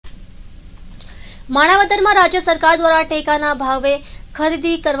માણાવદરમાં રાજ્ય સરકાર દ્વારા ટેકાના ભાવે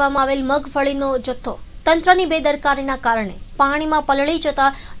ખરીદી કરવામાં આવેલ મગફળીનો જથ્થો તંત્રની બેદરકારીના કારણે પાણીમાં પલળી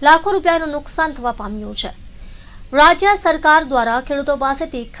જતા લાખો રૂપિયાનું નુકસાન થવા પામ્યું છે। રાજ્ય સરકાર દ્વારા ખેડૂતો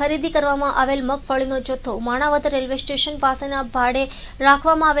પાસેથી ખરીદી કરવામાં આવેલ મગફળીનો જથ્થો માણાવદર રેલવે સ્ટેશન પાસેના ભાડે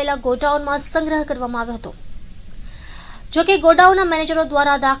રાખવામાં આવેલા ગોડાઉનમાં સંગ્રહ કરવામાં આવ્યો હતો। જો કે ગોડાઉનના મેનેજરો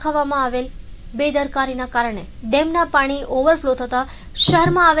દ્વારા દાખવવામાં આવેલ બેદરકારીના કારણે ડેમના પાણી ઓવરફ્લો થતા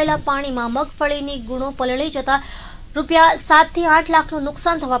શહેરમાં આવેલા પાણીમાં મગફળીની ગુણો પલળી જતા રૂપિયા 7 થી 8 લાખનું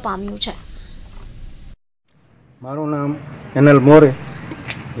નુકસાન થવા પામ્યું છે। મારું નામ એનએલ મોરે,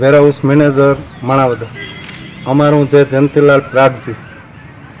 વેરહાઉસ મેનેજર માણાવદર। અમારું જે જયંતિલાલ પ્રાગજી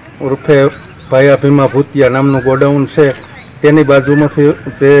ઉર્ફે ભાયા ભીમા ભૂતિયા નામનું ગોડાઉન છે તેની બાજુમાંથી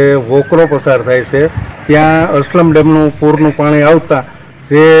જે વોકરો પસાર થાય છે ત્યાં અસલમ ડેમનું પૂરનું પાણી આવતા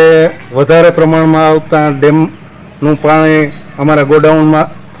જે વધારે પ્રમાણમાં આવતા ડેમનું પાણી અમારા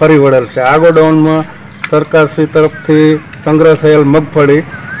ગોડાઉનમાં ફરી વળેલ છે। આ ગોડાઉનમાં સરકારશ્રી તરફથી સંગ્રહ થયેલ મગફળી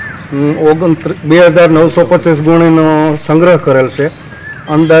 2925 ગુણીનો સંગ્રહ કરેલ છે।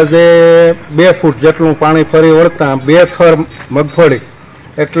 અંદાજે 2 ફૂટ જેટલું પાણી ફરી વળતા 2 થર મગફળી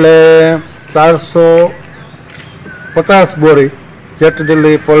એટલે 450 બોરી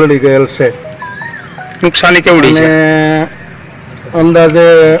જેટલી પલળી ગયેલ છે। નુકસાની કેવડી છે? અંદાજે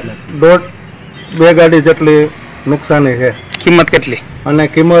 2 ગાડી જેટલી નુકસાની છે। કિંમત કેટલી? અને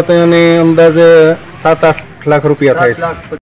કિંમત એની અંદાજે 7-8 લાખ રૂપિયા થાય છે।